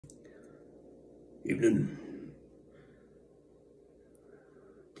Evening.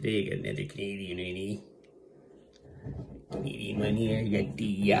 Today I got another Canadian one, Canadian one here. I got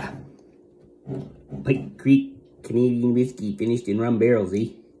the Pike Creek Canadian whiskey finished in rum barrels,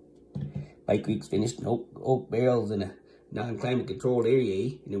 Pike Creek's finished in oak barrels in a non-climate controlled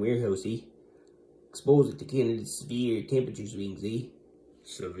area, in a warehouse, Expose it to Canada's severe temperature swings,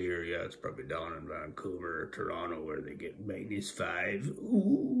 Severe, yeah, it's probably down in Vancouver or Toronto where they get -5.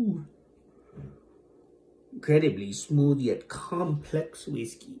 Ooh. Incredibly smooth yet complex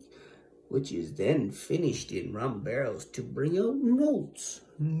whiskey, which is then finished in rum barrels to bring out notes.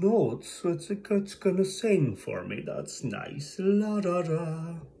 Notes? What's it gonna sing for me? That's nice. La da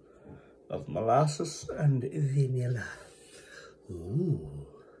da. Of molasses and vanilla. Ooh.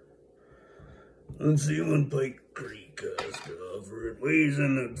 Let's see what Pike Creek has to offer. It weighs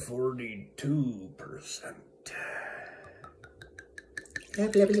in at 42%.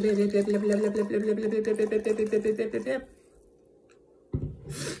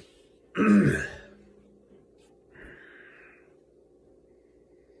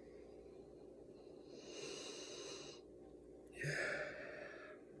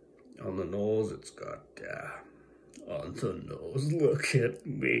 On the nose, it's got, on the nose, look at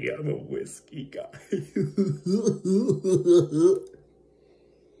me, I'm a whiskey guy.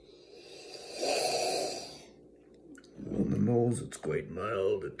 On the nose, it's quite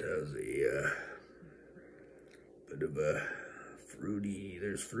mild. It has a bit of a fruity,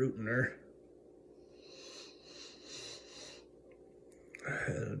 there's fruit in there.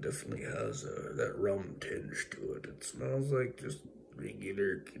 And it definitely has that rum tinge to it. It smells like just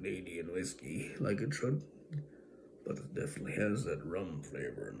regular Canadian whiskey, like it should. But it definitely has that rum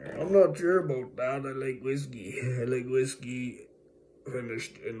flavor in there. I'm not sure about that. I like whiskey. I like whiskey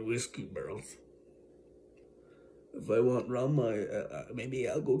finished in whiskey barrels. If I want rum, maybe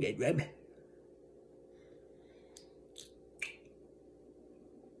I'll go get rum.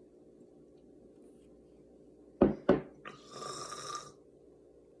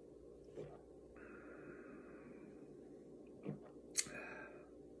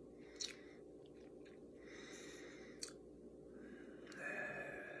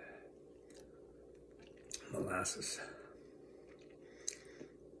 Molasses.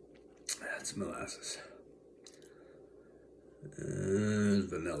 That's molasses. There's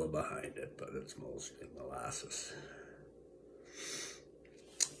vanilla behind it, but it's mostly molasses.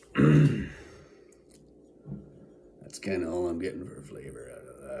 That's kind of all I'm getting for flavor out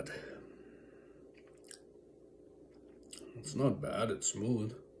of that. It's not bad, it's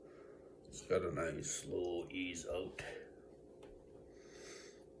smooth. It's got a nice slow ease out.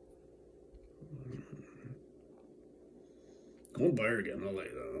 I'll buy her again. I'll let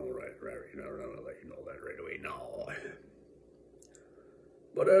you know. I'll let you know that right away. No.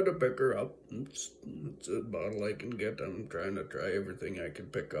 But I had to pick her up. It's a bottle I can get. I'm trying to try everything I can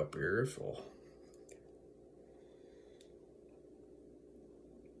pick up here, so.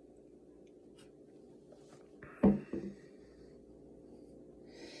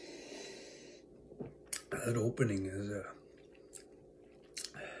 That opening is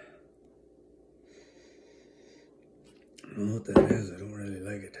I don't know what that is. I don't really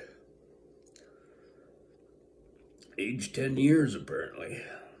like it. Aged 10 years, apparently.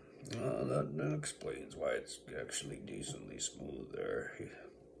 That explains why it's actually decently smooth there.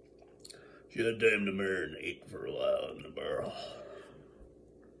 She had time to marinate for a while in the barrel.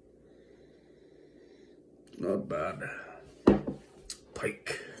 Not bad.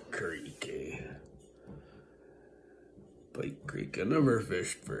 Pike Creek, Pike Creek. I never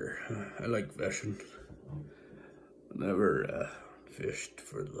fished for. I like fishing. I never fished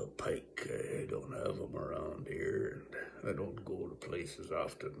for the pike. I don't have them around here, and I don't go to places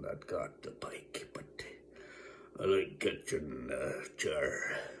often that got the pike, but I like catching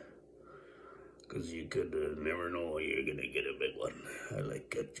char, because you could never know you're gonna get a big one. I like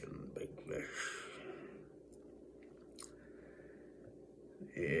catching big fish.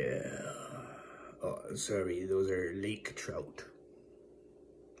 Yeah. Oh, sorry, those are lake trout.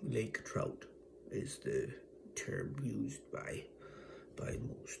 Lake trout is the term used by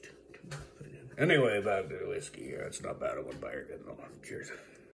most. Anyway, back to the whiskey here. It's not bad. I wouldn't buy her again. No, cheers.